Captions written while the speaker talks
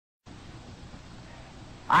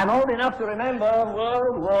I'm old enough to remember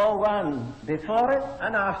World War I, before it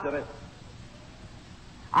and after it.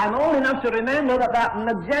 I'm old enough to remember that that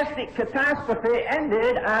majestic catastrophe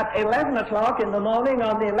ended at 11 o'clock in the morning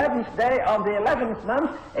on the 11th day of the 11th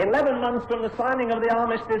month, 11 months from the signing of the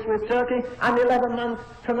armistice with Turkey, and 11 months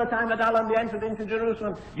from the time that Allenby entered into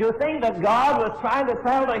Jerusalem. Do you think that God was trying to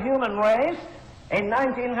tell the human race in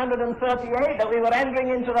 1938 that we were entering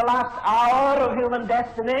into the last hour of human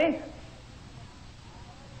destiny?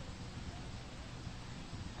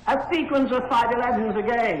 A sequence of 5/11s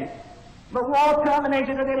again. The war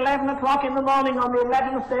terminated at 11 o'clock in the morning on the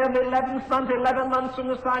 11th day of the 11th month, 11 months from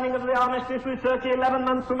the signing of the armistice with Turkey, 11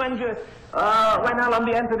 months from when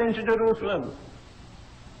Allenby entered into Jerusalem.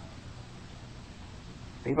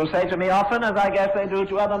 People say to me often, as I guess they do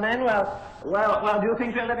to other men, well, do you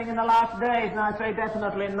think we're living in the last days? And I say,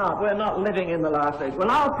 definitely not. We're not living in the last days. Well,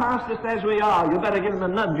 our pastor says we are. You better give him a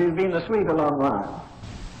nudge. He's been asleep a long while.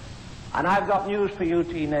 And I've got news for you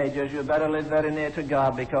teenagers. You better live very near to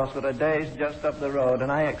God, because there are days just up the road,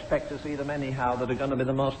 and I expect to see them anyhow, that are going to be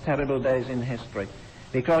the most terrible days in history.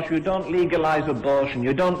 Because you don't legalize abortion.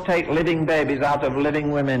 You don't take living babies out of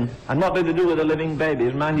living women. And what do they do with the living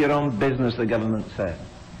babies? Mind your own business, the government says.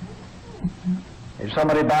 If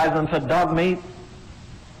somebody buys them for dog meat,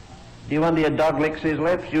 do you wonder your dog licks his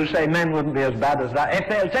lips? You say men wouldn't be as bad as that. If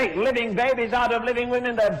they'll take living babies out of living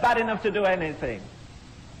women, they're bad enough to do anything.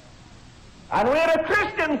 And we're a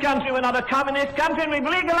Christian country, we're not a communist country, and we've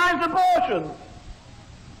legalized abortion.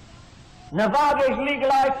 Nevada's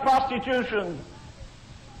legalized prostitution.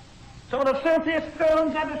 Some of the filthiest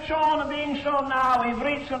films ever shown are being shown now. We've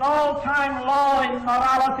reached an all-time low in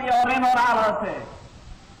morality or immorality.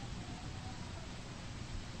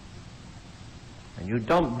 And you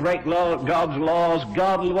don't break God's laws.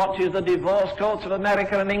 God watches the divorce courts of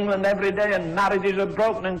America and England every day, and marriages are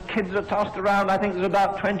broken and kids are tossed around. I think there's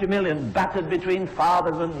about 20 million battered between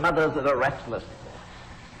fathers and mothers that are restless.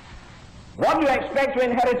 What do you expect to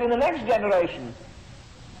inherit in the next generation?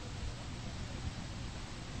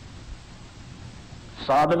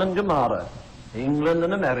 Sodom and Gomorrah, England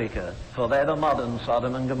and America, for they're the modern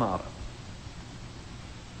Sodom and Gomorrah.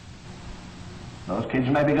 Those kids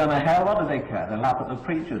may be going to hell, what do they care? They laugh at the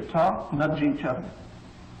preacher, talk, nudge each other.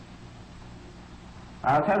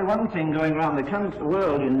 I'll tell you one thing, going around the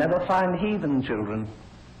world, you never find heathen children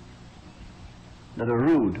that are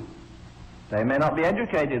rude. They may not be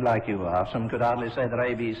educated like you are. Some could hardly say their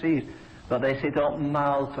ABCs, but they sit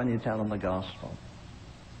open-mouthed when you tell them the gospel.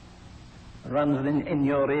 It runs in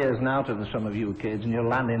your ears now to some of you kids, and you'll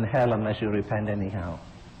land in hell unless you repent anyhow.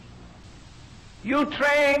 You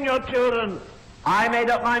train your children. I made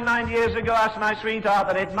up my mind years ago, asked my sweetheart,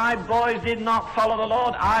 that if my boys did not follow the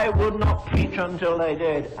Lord, I would not preach until they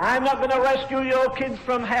did. I'm not going to rescue your kids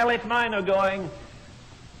from hell if mine are going.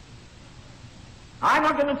 I'm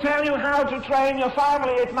not going to tell you how to train your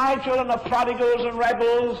family if my children are prodigals and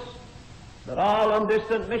rebels. They're all on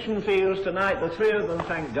distant mission fields tonight, the three of them,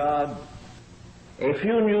 thank God. If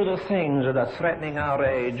you knew the things that are threatening our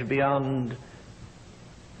age beyond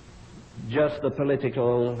just the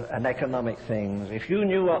political and economic things, if you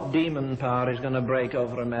knew what demon power is going to break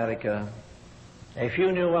over America, if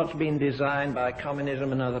you knew what's been designed by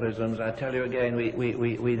communism and other isms, I tell you again,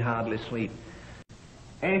 we'd hardly sleep.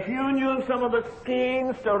 If you knew some of the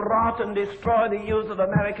schemes to rot and destroy the youth of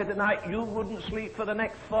America tonight, you wouldn't sleep for the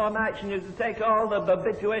next 4 nights, and you'd take all the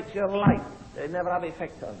barbiturates you like. They'd never have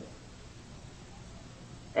effect on you.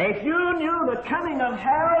 If you knew the coming of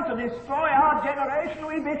hell to destroy our generation,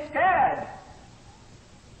 we'd be scared.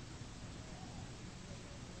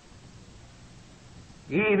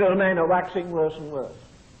 Evil men are waxing worse and worse.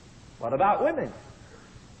 What about women?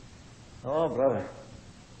 Oh, brother.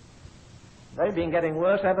 They've been getting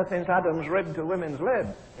worse ever since Adam's rib to women's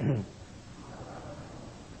lib.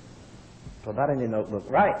 Put that in your notebook.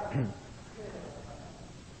 Right.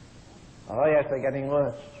 Oh, yes, they're getting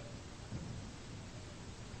worse.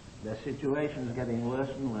 The situation's getting worse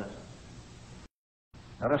and worse.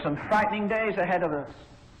 There are some frightening days ahead of us.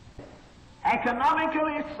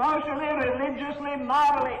 Economically, socially, religiously,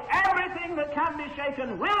 morally, everything that can be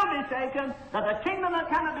shaken will be shaken, but the kingdom that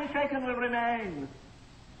cannot be shaken will remain.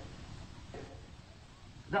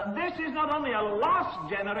 That this is not only a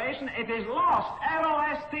lost generation, it is lost,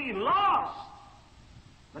 L-O-S-T, lost.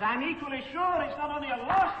 But I'm equally sure it's not only a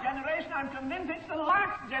lost generation, I'm convinced it's the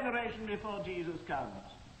last generation before Jesus comes.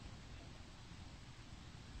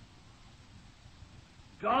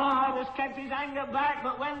 God has kept his anger back,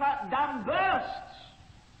 but when that dam bursts,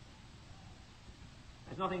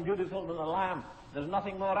 there's nothing beautiful than a lamb. There's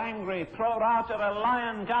nothing more angry. Pro rata, a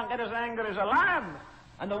lion can't get as angry as a lamb.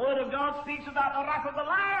 And the Word of God speaks about the wrath of the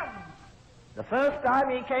Lamb. The first time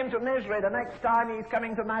he came to misery, the next time he's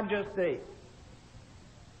coming to majesty.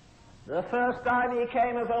 The first time he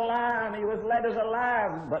came as a lamb, he was led as a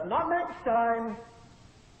lamb, but not next time.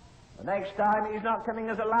 The next time he's not coming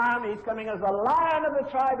as a lamb, he's coming as the Lion of the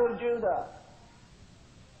tribe of Judah.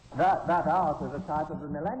 That ark was a type of the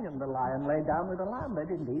millennium. The lion lay down with the lamb. They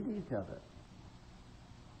didn't eat each other.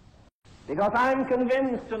 Because I'm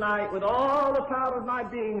convinced tonight, with all the power of my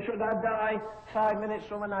being, should I die 5 minutes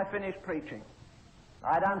from when I finish preaching,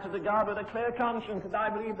 I'd answer to God with a clear conscience that I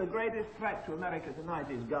believe the greatest threat to America tonight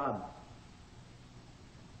is God.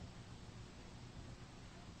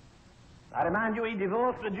 I remind you, he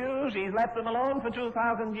divorced the Jews. He's left them alone for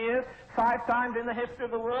 2,000 years. 5 times in the history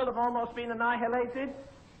of the world have almost been annihilated.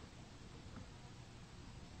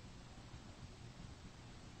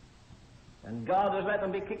 And God has let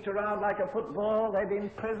them be kicked around like a football. They've been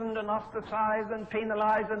imprisoned and ostracized and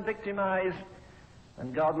penalized and victimized.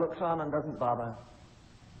 And God looks on and doesn't bother.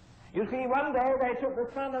 You see, one day they took the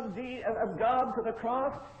Son of God to the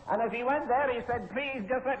cross, and as he went there, he said, please,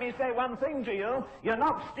 just let me say one thing to you. You're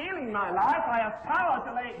not stealing my life. I have power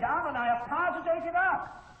to lay it down, and I have power to take it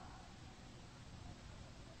up.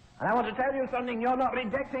 And I want to tell you something. You're not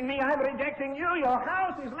rejecting me. I'm rejecting you. Your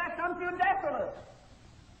house is left empty and desolate.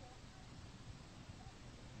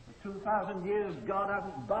 For 2,000 years, God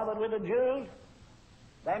hasn't bothered with the Jews.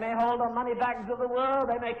 They may hold the money bags of the world,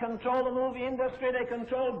 they may control the movie industry, they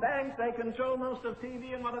control banks, they control most of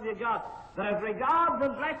TV and what have you got. But as regards the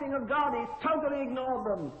blessing of God, he's totally ignored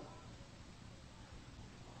them.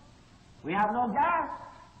 We have no gas.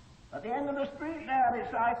 At the end of the street there,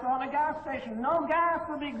 I saw on a gas station, no gas,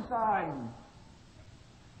 the big sign.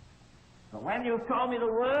 But when you've told me the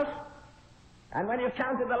worst, and when you've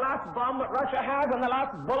counted the last bomb that Russia has, and the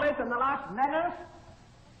last bullet, and the last menace,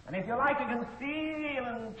 and if you like, you can steal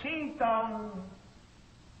and cheat on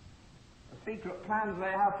the secret plans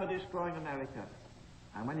they have for destroying America.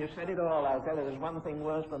 And when you've said it all, I'll tell you there's one thing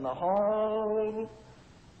worse than the whole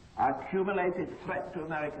accumulated threat to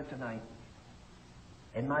America tonight,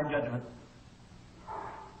 in my judgment.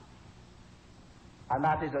 And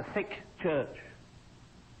that is a sick church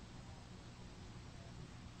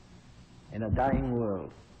in a dying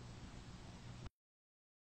world.